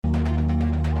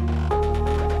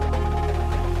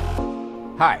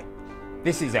Hi,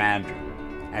 this is Andrew,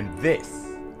 and this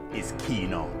is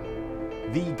Keen On,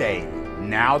 the daily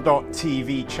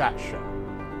now.tv chat show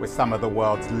with some of the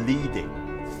world's leading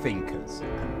thinkers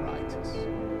and writers.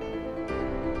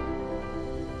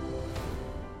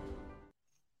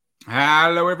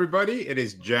 Hello, everybody. It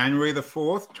is January the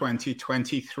 4th,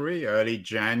 2023. Early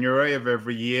January of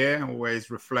every year always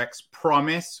reflects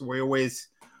promise. We always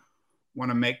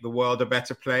want to make the world a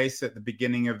better place at the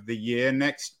beginning of the year.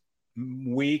 Next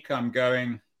week, I'm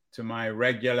going to my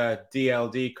regular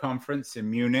DLD conference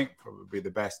in Munich, probably the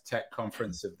best tech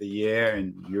conference of the year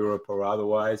in Europe or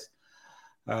otherwise.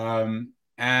 And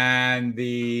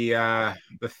the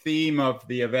theme of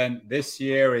the event this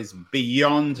year is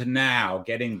Beyond Now,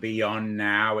 getting beyond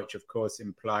now, which of course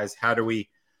implies how do we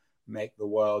make the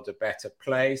world a better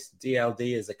place.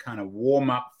 DLD is a kind of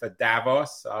warm-up for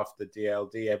Davos. After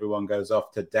DLD, everyone goes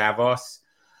off to Davos,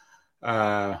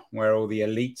 where all the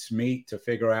elites meet to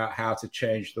figure out how to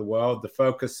change the world. The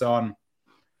focus of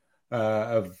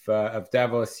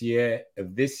Davos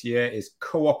this year is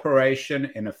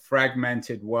cooperation in a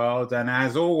fragmented world. And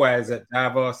as always at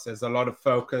Davos, there's a lot of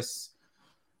focus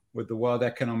with the World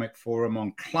Economic Forum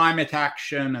on climate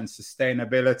action and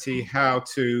sustainability, how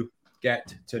to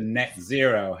get to net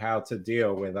zero, how to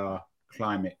deal with our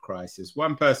climate crisis.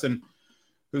 One person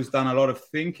who's done a lot of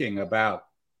thinking about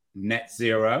net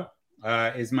zero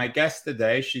is my guest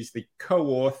today. She's the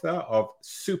co-author of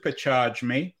Supercharge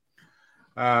Me,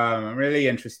 a really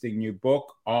interesting new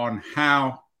book on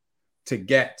how to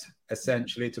get,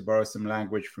 essentially, to borrow some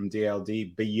language from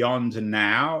DLD, beyond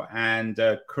now. And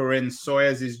Corinne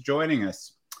Sawyers is joining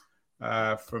us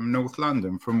from North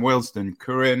London, from Willesden.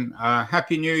 Corinne,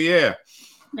 Happy New Year.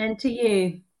 And to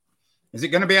you. Is it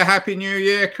going to be a Happy New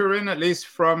Year, Corinne, at least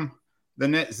from the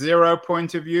net zero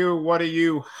point of view? What are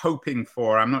you hoping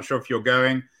for? I'm not sure if you're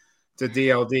going to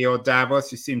DLD or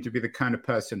Davos. You seem to be the kind of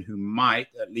person who might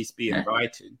at least be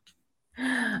invited.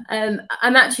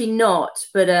 I'm actually not,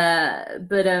 but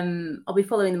I'll be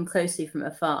following them closely from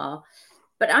afar.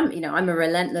 But I'm a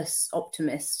relentless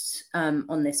optimist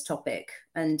on this topic,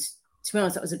 and to be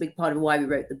honest, that was a big part of why we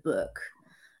wrote the book.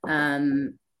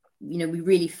 We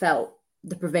really felt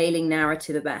the prevailing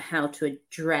narrative about how to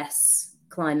address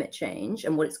climate change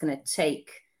and what it's going to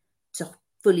take to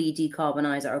fully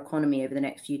decarbonize our economy over the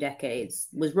next few decades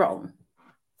was wrong.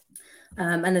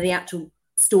 And that the actual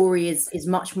story is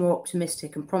much more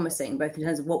optimistic and promising, both in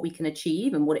terms of what we can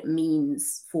achieve and what it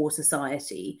means for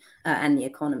society and the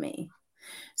economy.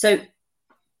 So,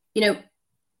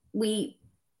 we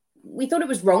thought it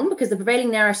was wrong because the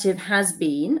prevailing narrative has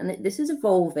been, and this is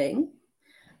evolving,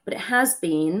 but it has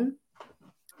been,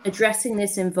 addressing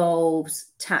this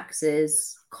involves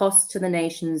taxes, costs to the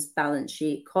nation's balance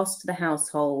sheet, costs to the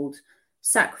household,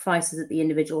 sacrifices at the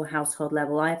individual household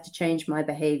level. I have to change my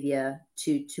behavior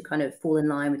to kind of fall in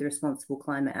line with responsible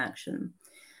climate action.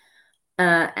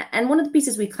 And one of the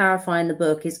pieces we clarify in the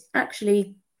book is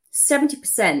actually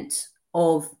 70%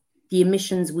 of the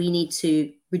emissions we need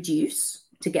to reduce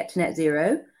to get to net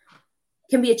zero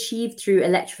can be achieved through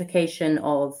electrification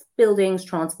of buildings,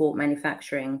 transport,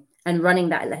 manufacturing, and running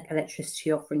that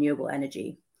electricity off renewable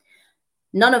energy.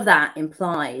 None of that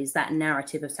implies that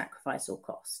narrative of sacrifice or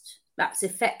cost. That's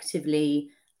effectively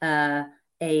an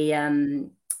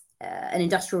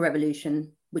industrial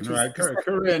revolution, which right, is...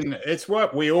 Corinne, it's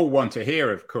what we all want to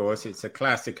hear, of course. It's a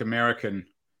classic American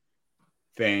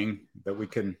thing that we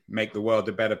can make the world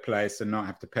a better place and not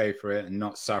have to pay for it and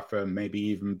not suffer, maybe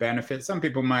even benefit. Some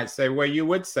people might say, well, you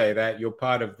would say that. You're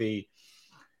part of the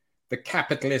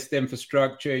capitalist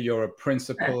infrastructure. You're a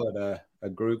principal at a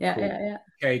group called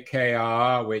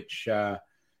KKR, which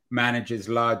manages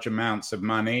large amounts of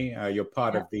money. You're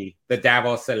part of the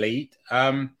Davos elite.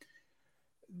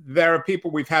 There are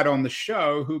people we've had on the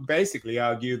show who basically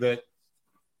argue that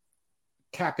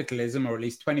capitalism, or at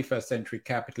least 21st century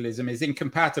capitalism, is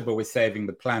incompatible with saving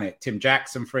the planet. Tim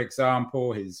Jackson, for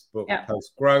example, his book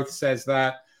Post-Growth says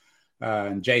that.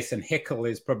 And Jason Hickel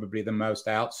is probably the most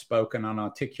outspoken and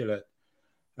articulate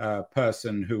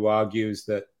person who argues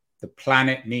that the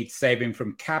planet needs saving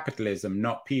from capitalism,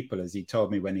 not people, as he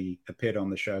told me when he appeared on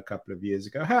the show a couple of years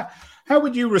ago. How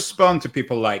would you respond to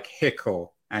people like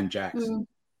Hickel and Jackson?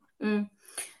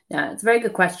 Yeah, it's a very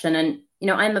good question. And,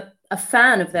 I'm a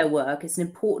fan of their work. It's an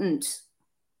important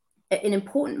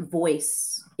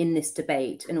voice in this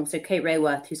debate. And also Kate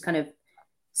Raworth, who's kind of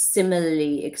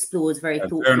similarly explores very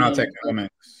thoughtfully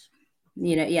economics.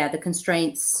 The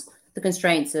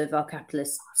constraints of our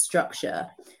capitalist structure,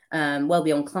 well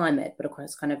beyond climate, but of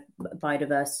course kind of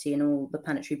biodiversity and all the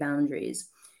planetary boundaries.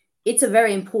 It's a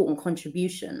very important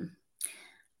contribution.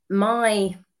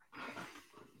 My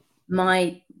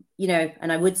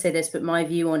and I would say this, but my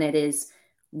view on it is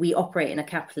we operate in a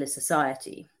capitalist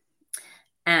society,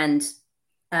 and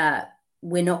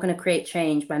we're not going to create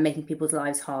change by making people's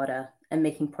lives harder and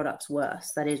making products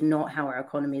worse. That is not how our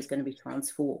economy is going to be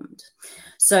transformed.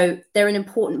 So they're an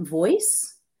important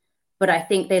voice, but I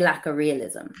think they lack a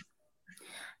realism.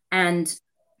 And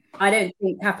I don't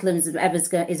think capitalism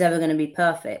is ever going to be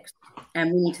perfect.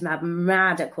 And we need to have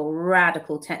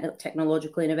radical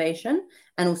technological innovation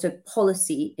and also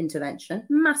policy intervention,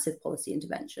 massive policy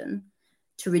intervention,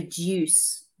 to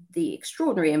reduce the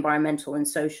extraordinary environmental and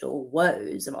social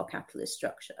woes of our capitalist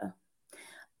structure.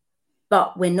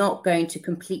 But we're not going to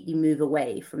completely move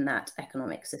away from that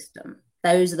economic system.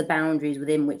 Those are the boundaries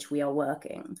within which we are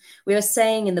working. We are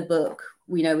saying in the book,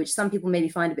 which some people maybe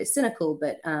find a bit cynical,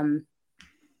 but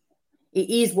it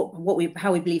is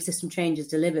how we believe system change is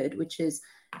delivered, which is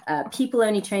people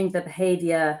only change their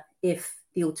behavior if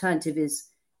the alternative is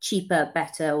cheaper,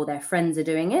 better, or their friends are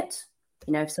doing it.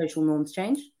 If social norms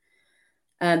change.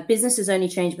 Businesses only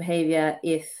change behavior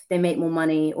if they make more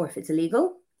money or if it's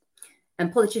illegal.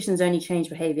 And politicians only change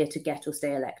behavior to get or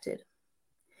stay elected.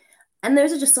 And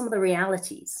those are just some of the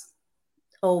realities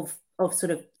of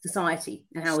sort of society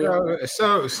and how we operate.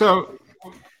 So,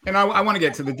 and I want to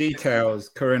get to the details,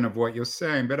 Corinne, of what you're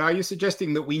saying, but are you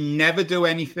suggesting that we never do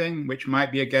anything which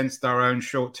might be against our own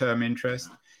short-term interest?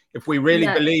 If we really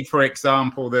believe, for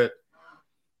example, that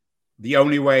the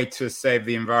only way to save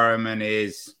the environment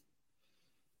is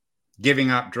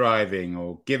giving up driving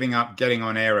or giving up getting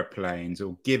on airplanes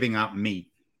or giving up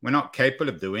meat, we're not capable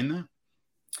of doing that?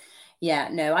 Yeah,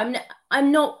 no,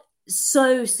 I'm not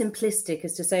so simplistic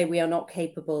as to say we are not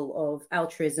capable of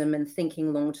altruism and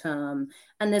thinking long term.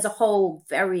 And there's a whole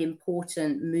very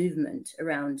important movement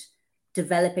around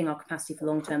developing our capacity for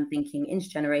long term thinking,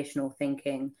 intergenerational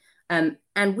thinking. And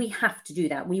we have to do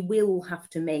that. We will have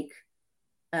to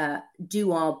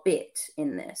do our bit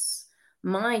in this.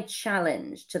 My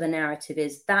challenge to the narrative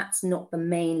is that's not the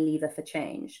main lever for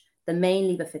change. The main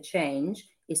lever for change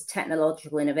is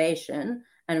technological innovation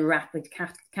and rapid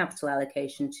capital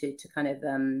allocation to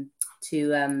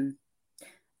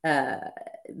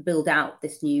build out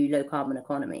this new low carbon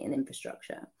economy and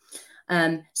infrastructure.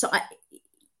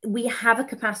 We have a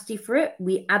capacity for it.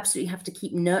 We absolutely have to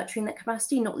keep nurturing that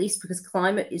capacity, not least because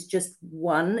climate is just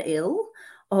one ill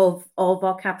of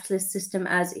our capitalist system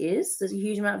as is. There's a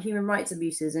huge amount of human rights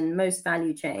abuses in most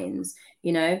value chains,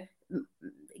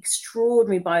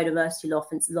 extraordinary biodiversity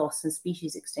loss and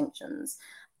species extinctions.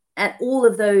 And all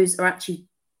of those are actually,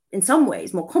 in some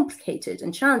ways, more complicated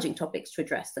and challenging topics to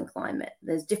address than climate.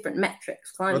 There's different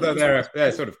metrics. Although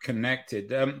they're sort of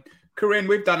connected. Corinne,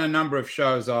 we've done a number of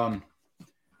shows on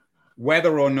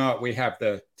whether or not we have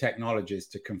the technologies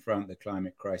to confront the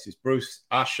climate crisis. Bruce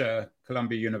Usher,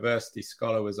 Columbia University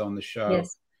scholar, was on the show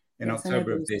in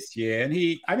October of this year. And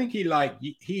he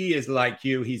is like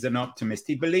you. He's an optimist.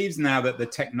 He believes now that the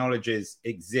technologies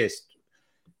exist.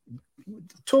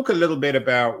 Talk a little bit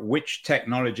about which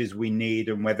technologies we need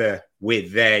and whether we're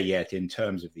there yet in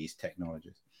terms of these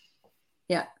technologies.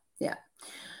 Yeah.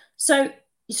 So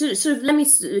let me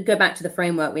go back to the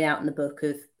framework we out in the book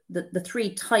of the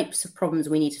three types of problems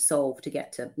we need to solve to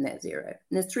get to net zero. And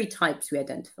there's three types we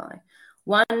identify.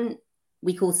 One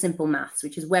we call simple maths,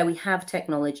 which is where we have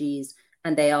technologies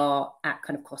and they are at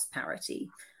kind of cost parity.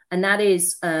 And that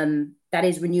is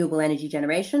renewable energy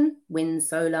generation, wind,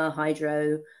 solar,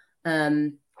 hydro,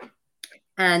 and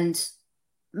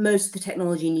most of the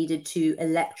technology needed to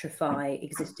electrify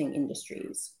existing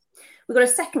industries. We've got a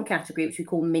second category, which we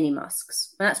call mini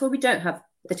musks. And that's where we don't have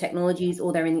the technologies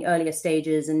or they're in the earlier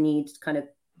stages and need kind of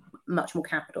much more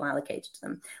capital allocated to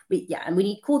them. And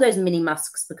we call those mini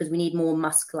musks because we need more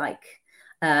Musk-like,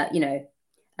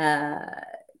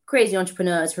 crazy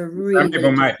entrepreneurs who are really... Some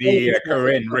people might be,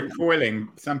 Corinne, recoiling.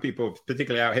 Some people,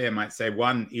 particularly out here, might say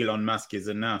one Elon Musk is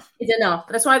enough. It's enough.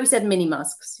 That's why we said mini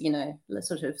musks, the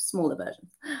sort of smaller version.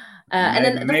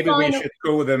 Maybe we should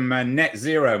call them net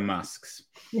zero musks.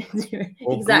 Or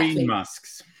exactly. Green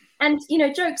musks. And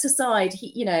jokes aside,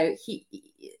 he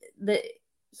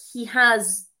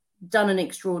has done an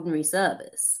extraordinary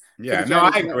service. Yeah, no,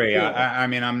 I agree. I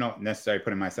mean, I'm not necessarily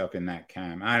putting myself in that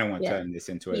camp. I don't want to turn this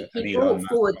into an Elon Musk. He brought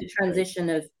forward the transition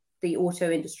of the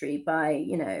auto industry by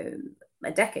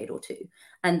a decade or two,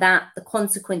 and that the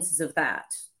consequences of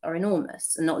that are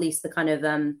enormous, and not least the kind of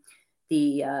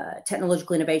the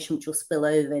technological innovation which will spill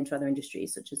over into other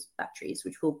industries such as batteries,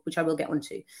 which I will get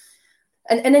onto.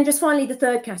 And then just finally, the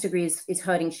third category is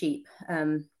herding sheep,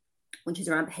 which is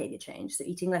around behavior change. So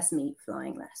eating less meat,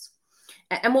 flying less.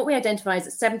 And what we identify is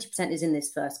that 70% is in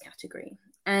this first category.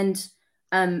 And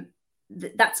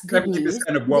that's good news.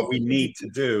 70% of what we need to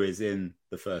do is in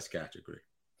the first category.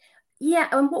 Yeah,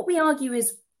 and what we argue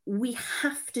is we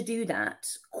have to do that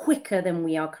quicker than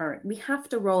we are current. We have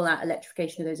to roll out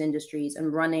electrification of those industries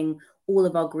and running all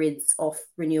of our grids off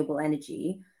renewable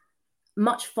energy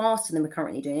much faster than we're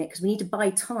currently doing it, because we need to buy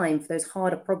time for those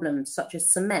harder problems such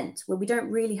as cement, where we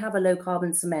don't really have a low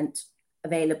carbon cement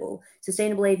available.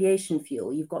 Sustainable aviation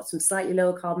fuel, you've got some slightly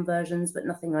lower carbon versions, but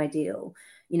nothing ideal.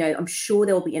 You know, I'm sure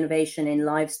there will be innovation in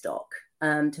livestock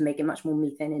to make it much more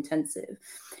methane intensive.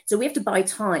 So we have to buy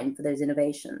time for those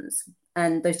innovations.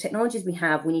 And those technologies we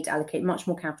have, we need to allocate much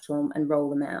more capital and roll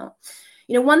them out.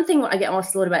 You know, one thing I get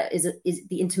asked a lot about is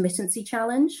the intermittency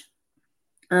challenge.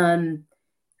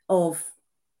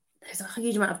 There's a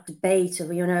huge amount of debate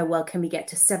of, you know, well, can we get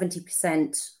to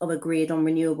 70% of a grid on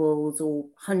renewables or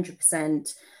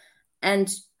 100%?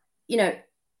 And, you know,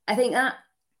 I think that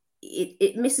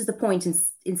it misses the point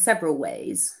in several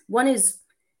ways. One is,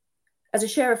 as a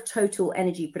share of total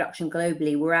energy production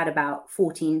globally, we're at about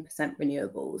 14%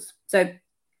 renewables. So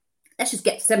let's just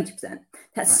get to 70%.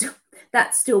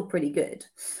 That's still pretty good.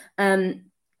 And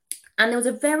there was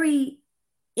a very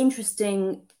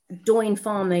interesting Doyne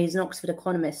Farmer, he's an Oxford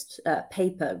economist,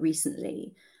 paper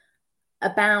recently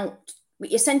about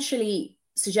essentially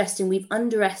suggesting we've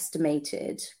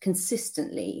underestimated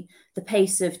consistently the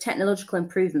pace of technological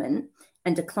improvement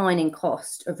and declining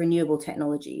cost of renewable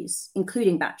technologies,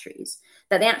 including batteries,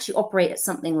 that they actually operate at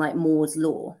something like Moore's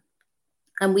law.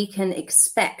 And we can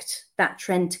expect that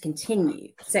trend to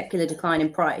continue, secular decline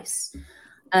in price.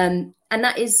 And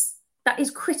that is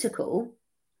critical,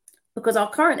 because our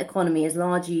current economy is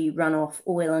largely run off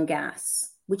oil and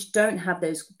gas, which don't have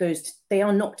those, they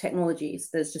are not technologies.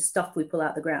 There's just stuff we pull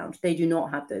out the ground. They do not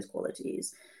have those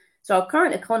qualities. So our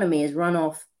current economy is run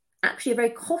off actually a very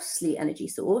costly energy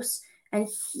source and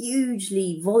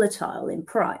hugely volatile in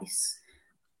price.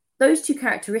 Those two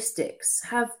characteristics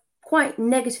have quite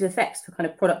negative effects for kind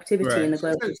of productivity in the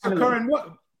global economy. So Corinne,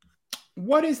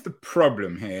 what is the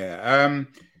problem here?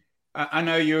 I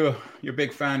know you're a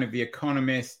big fan of The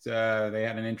Economist. They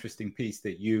had an interesting piece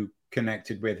that you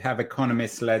connected with. Have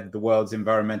economists led the world's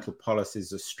environmental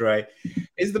policies astray?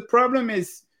 Is the problem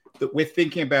is that we're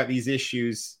thinking about these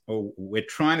issues, or we're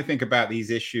trying to think about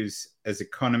these issues as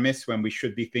economists when we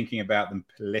should be thinking about them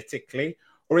politically?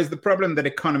 Or is the problem that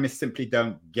economists simply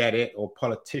don't get it, or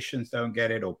politicians don't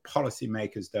get it, or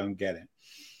policymakers don't get it?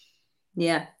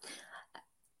 Yeah,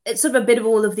 it's sort of a bit of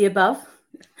all of the above.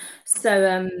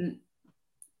 So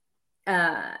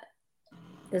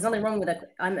there's nothing wrong with it.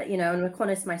 I'm an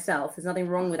economist myself. There's nothing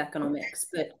wrong with economics,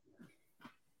 but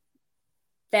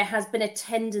there has been a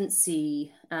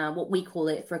tendency, what we call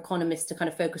it, for economists to kind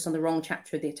of focus on the wrong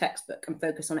chapter of the textbook and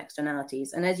focus on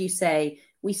externalities. And as you say,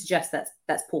 we suggest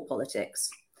that's poor politics.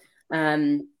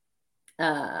 A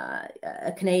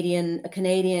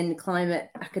Canadian climate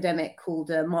academic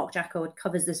called Mark Jacko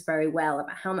covers this very well,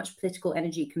 about how much political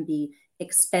energy can be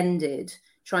expended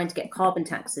trying to get carbon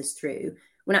taxes through,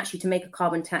 when actually to make a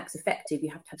carbon tax effective,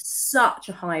 you have to have such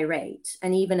a high rate.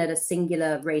 And even at a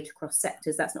singular rate across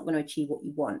sectors, that's not going to achieve what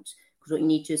you want, because what you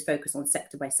need to do is focus on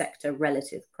sector by sector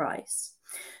relative price.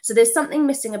 So there's something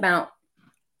missing about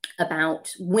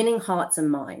winning hearts and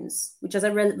minds, which, as I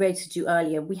related to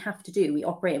earlier, we have to do. We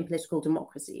operate in political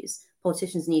democracies.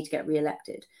 Politicians need to get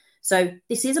re-elected. So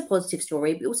this is a positive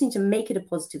story, but we also need to make it a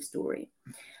positive story.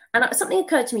 And something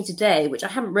occurred to me today, which I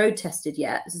haven't road tested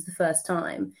yet. This is the first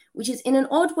time, which is, in an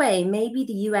odd way, maybe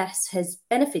the US has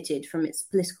benefited from its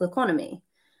political economy.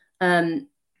 So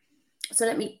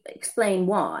let me explain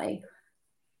why.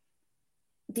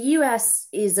 The US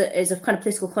is a kind of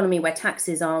political economy where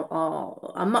taxes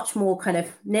are much more kind of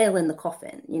nail in the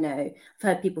coffin. You know, I've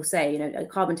heard people say, a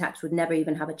carbon tax would never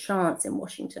even have a chance in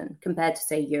Washington compared to,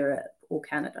 say, Europe or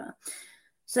Canada.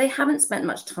 So they haven't spent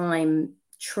much time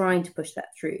trying to push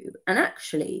that through, and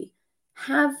actually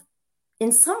have,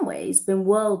 in some ways, been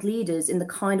world leaders in the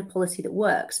kind of policy that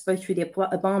works, both through the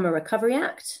Obama Recovery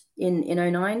Act in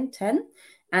 2009-10,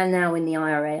 and now in the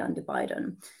IRA under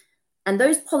Biden. And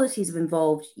those policies have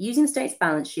involved using the state's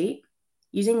balance sheet,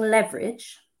 using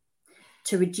leverage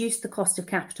to reduce the cost of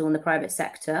capital in the private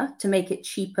sector, to make it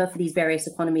cheaper for these various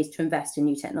economies to invest in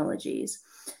new technologies.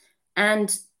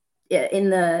 And in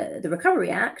the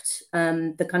Recovery Act,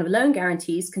 the kind of loan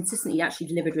guarantees consistently actually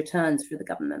delivered returns for the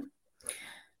government.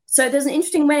 So there's an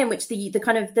interesting way in which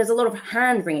there's a lot of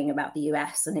hand wringing about the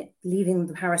US and it leaving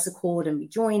the Paris Accord and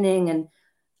rejoining,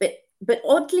 but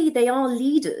oddly they are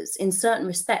leaders in certain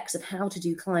respects of how to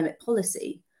do climate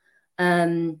policy.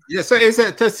 So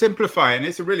to simplify, and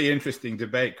it's a really interesting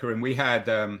debate, Corinne. We had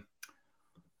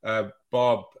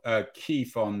Bob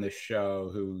Keefe on the show,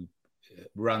 who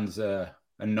runs a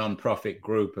non-profit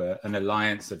group, an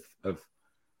alliance of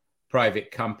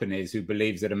private companies who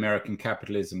believes that American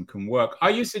capitalism can work.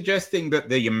 Are you suggesting that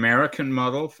the American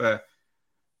model for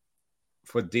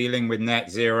dealing with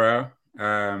net zero,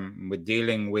 with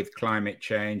dealing with climate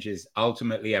change, is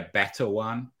ultimately a better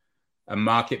one, a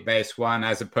market-based one,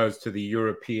 as opposed to the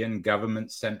European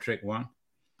government-centric one?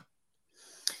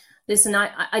 Listen,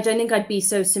 I don't think I'd be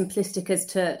so simplistic as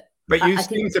to... But you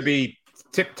seem to be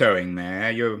tiptoeing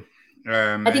there.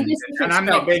 I think and I'm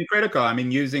not being critical. I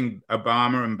mean, using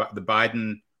Obama and the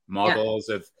Biden models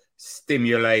of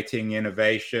stimulating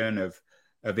innovation, of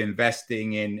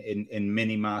investing in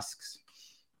mini Musks.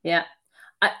 Yeah,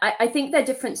 I think they're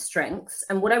different strengths.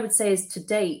 And what I would say is, to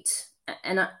date,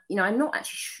 and I'm not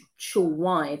actually sure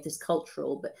why, if this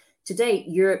cultural, but to date,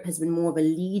 Europe has been more of a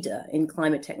leader in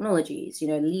climate technologies,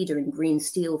 leader in green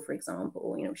steel, for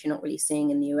example, which you're not really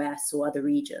seeing in the US or other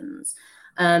regions.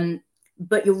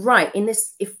 But you're right in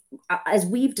this, as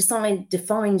we've defined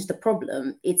the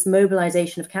problem, it's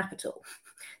mobilization of capital.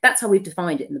 That's how we've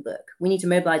defined it in the book. We need to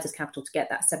mobilize this capital to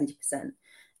get that 70%.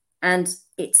 And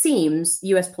it seems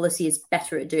US policy is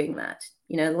better at doing that.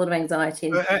 A lot of anxiety.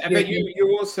 But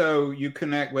you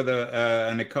connect with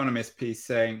an economist piece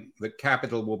saying that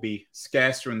capital will be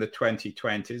scarcer in the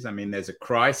 2020s. I mean, there's a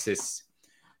crisis,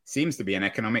 seems to be an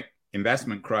economic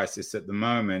investment crisis at the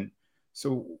moment.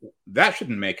 So that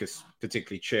shouldn't make us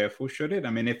particularly cheerful, should it?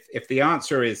 I mean, if the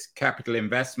answer is capital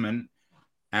investment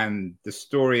and the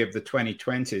story of the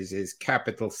 2020s is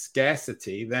capital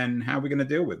scarcity, then how are we going to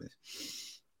deal with it?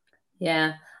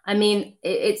 Yeah, I mean,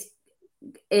 a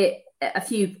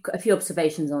few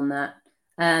observations on that.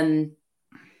 I'm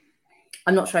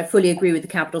not sure I fully agree with the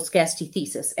capital scarcity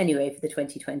thesis anyway for the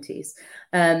 2020s.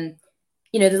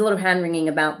 There's a lot of hand-wringing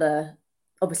about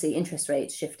obviously interest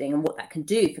rates shifting and what that can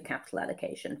do for capital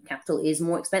allocation. Capital is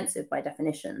more expensive by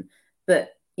definition,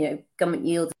 but government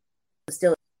yields are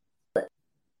still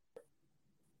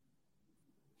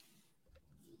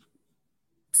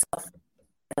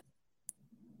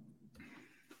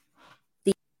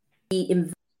the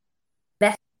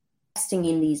investing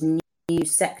in these new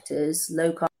sectors,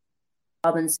 low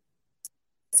carbon,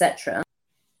 etc.,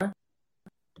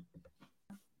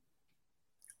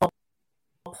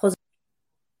 positive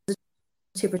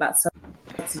about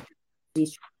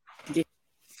subsidies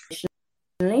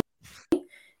traditionally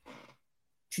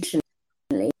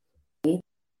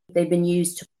they've been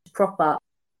used to prop up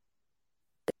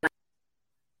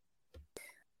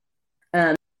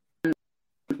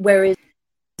whereas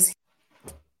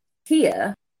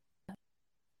here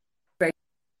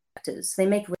they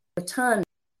make a return on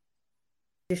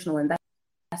traditional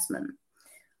investment.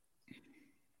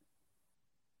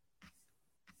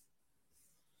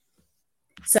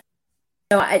 So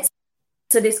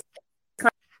this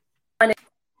kind of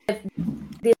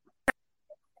this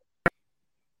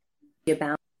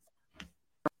about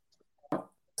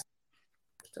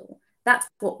that's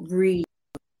what really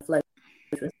flows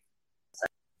with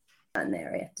an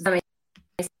area. Does that make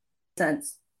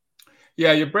sense?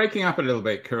 Yeah, you're breaking up a little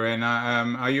bit, Corinne.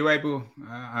 Are you able?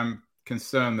 I'm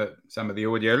concerned that some of the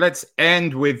audio. Let's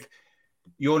end with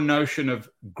your notion of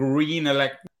green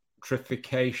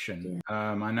electrification. Yeah.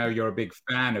 I know you're a big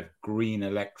fan of green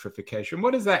electrification.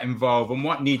 What does that involve, and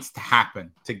what needs to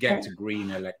happen to get to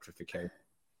green electrification?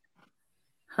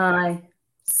 Hi,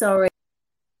 sorry.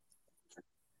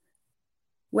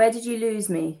 Where did you lose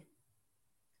me?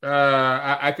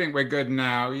 I think we're good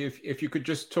now. If you could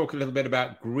just talk a little bit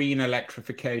about green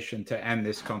electrification to end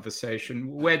this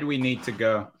conversation. Where do we need to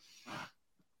go?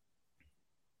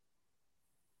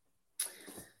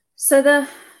 So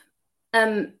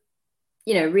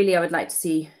really I would like to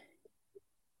see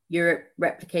Europe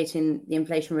replicating the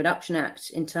Inflation Reduction Act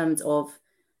in terms of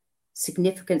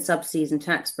significant subsidies and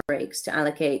tax breaks to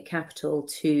allocate capital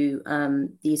to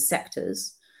these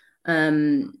sectors.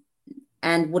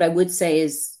 And what I would say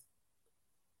is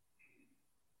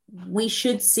we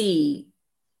should see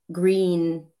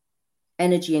green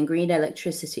energy and green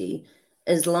electricity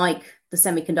as like the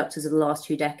semiconductors of the last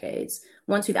 2 decades.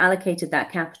 Once we've allocated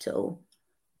that capital,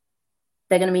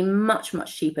 they're going to be much,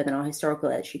 much cheaper than our historical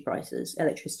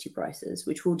electricity prices,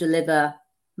 which will deliver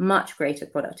much greater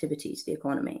productivity to the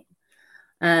economy.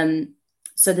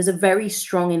 So there's a very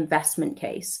strong investment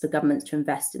case for governments to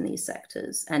invest in these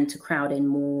sectors and to crowd in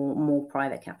more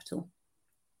private capital.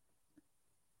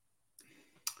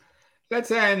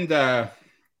 Let's end,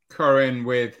 Corinne,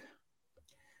 with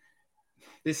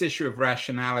this issue of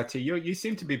rationality. You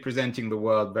seem to be presenting the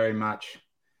world very much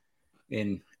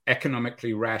in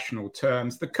economically rational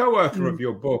terms. The co-author of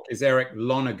your book is Eric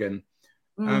Lonergan,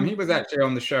 He was actually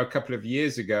on the show a couple of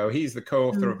years ago. He's the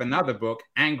co-author of another book,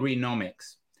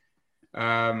 Angrynomics.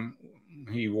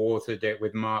 He authored it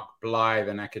with Mark Blythe,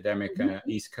 an academic,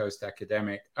 East Coast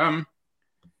academic. In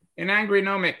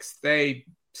Angrynomics, they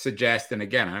suggest, and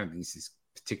again, I don't think this is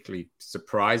particularly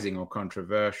surprising or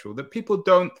controversial, that people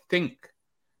don't think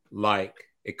like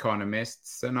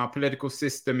economists, and our political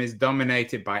system is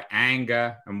dominated by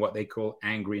anger and what they call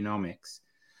angrynomics.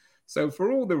 So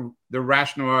for all the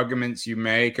rational arguments you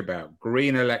make about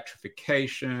green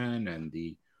electrification and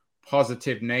the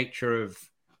positive nature of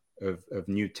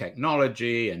new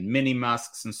technology and mini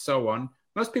Musks and so on,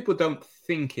 most people don't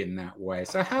think in that way.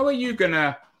 So how are you going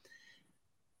to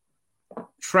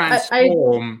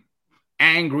transform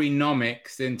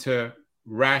angrynomics into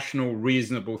rational,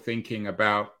 reasonable thinking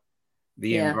about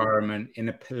the environment in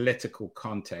a political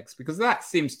context? Because that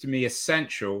seems to me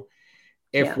essential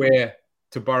if we're,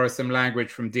 to borrow some language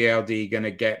from DLD, going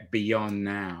to get beyond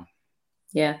now.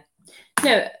 Yeah.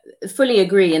 No, fully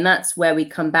agree. And that's where we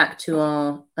come back to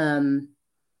our kind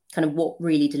of what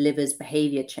really delivers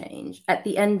behavior change. At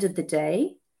the end of the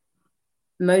day,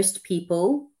 most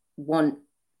people want,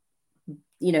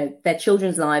 their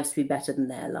children's lives to be better than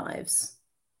their lives.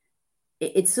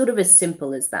 It's sort of as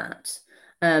simple as that.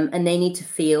 And they need to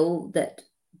feel that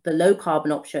the low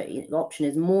carbon option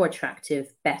is more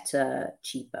attractive, better,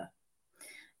 cheaper.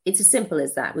 It's as simple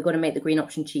as that. We've got to make the green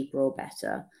option cheaper or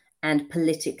better and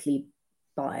politically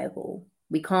viable.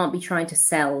 We can't be trying to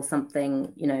sell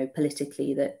something,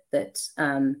 politically that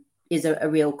is a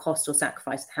real cost or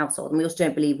sacrifice to the household. And we also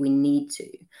don't believe we need to.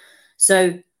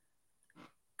 So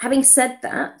having said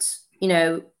that,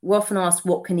 we're often asked,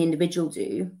 what can the individual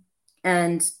do?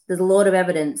 And there's a lot of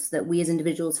evidence that we as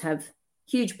individuals have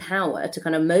huge power to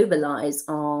kind of mobilize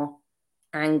our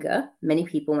anger. Many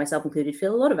people, myself included,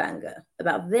 feel a lot of anger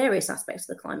about various aspects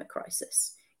of the climate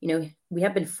crisis. We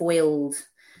have been foiled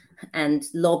and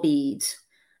lobbied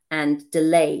and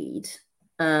delayed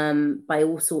by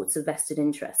all sorts of vested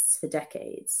interests for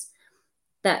decades,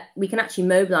 that we can actually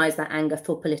mobilize that anger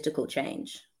for political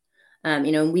change.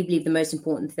 And we believe the most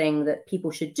important thing that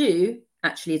people should do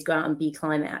actually is go out and be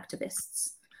climate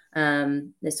activists.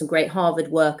 There's some great Harvard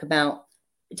work about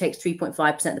it takes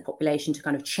 3.5% of the population to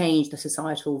kind of change the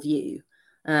societal view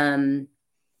on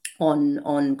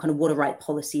kind of what a right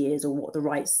policy is or what the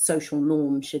right social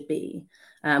norm should be.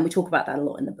 We talk about that a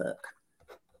lot in the book.